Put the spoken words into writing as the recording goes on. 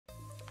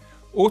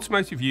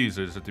Automotive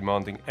users are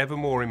demanding ever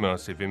more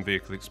immersive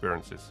in-vehicle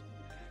experiences.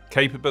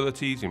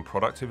 Capabilities in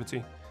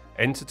productivity,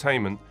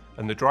 entertainment,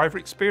 and the driver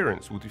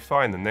experience will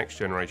define the next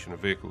generation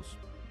of vehicles.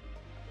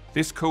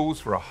 This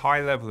calls for a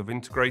high level of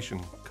integration,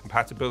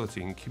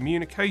 compatibility, and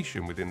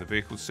communication within the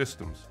vehicle's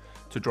systems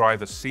to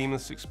drive a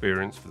seamless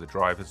experience for the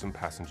drivers and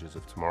passengers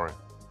of tomorrow.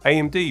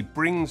 AMD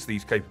brings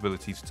these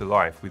capabilities to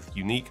life with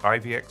unique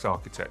IVX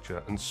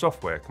architecture and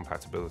software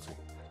compatibility.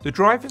 The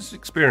driver's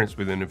experience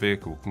within a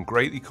vehicle can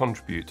greatly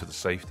contribute to the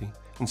safety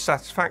and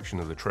satisfaction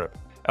of the trip.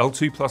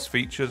 L2+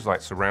 features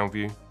like surround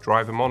view,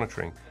 driver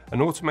monitoring,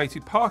 and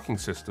automated parking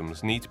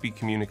systems need to be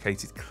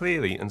communicated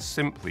clearly and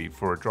simply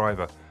for a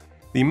driver.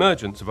 The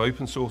emergence of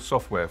open source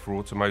software for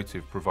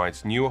automotive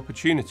provides new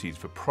opportunities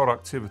for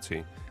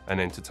productivity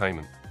and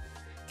entertainment,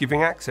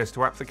 giving access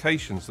to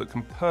applications that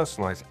can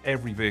personalize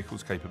every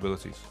vehicle's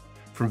capabilities.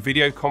 From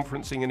video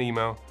conferencing and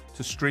email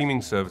to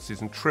streaming services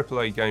and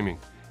AAA gaming,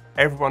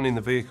 everyone in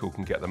the vehicle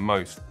can get the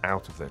most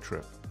out of their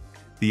trip.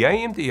 The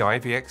AMD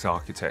IVX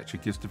architecture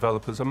gives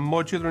developers a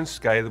modular and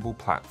scalable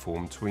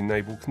platform to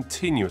enable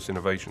continuous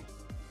innovation.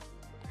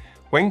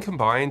 When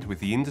combined with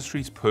the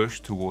industry's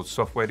push towards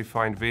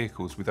software-defined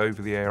vehicles with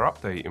over-the-air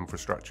update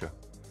infrastructure,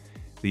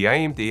 the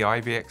AMD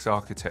IVX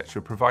architecture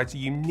provides a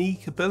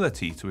unique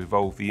ability to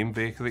evolve the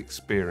in-vehicle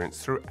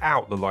experience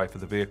throughout the life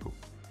of the vehicle.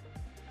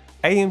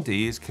 AMD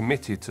is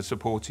committed to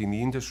supporting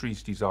the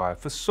industry's desire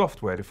for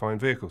software-defined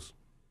vehicles.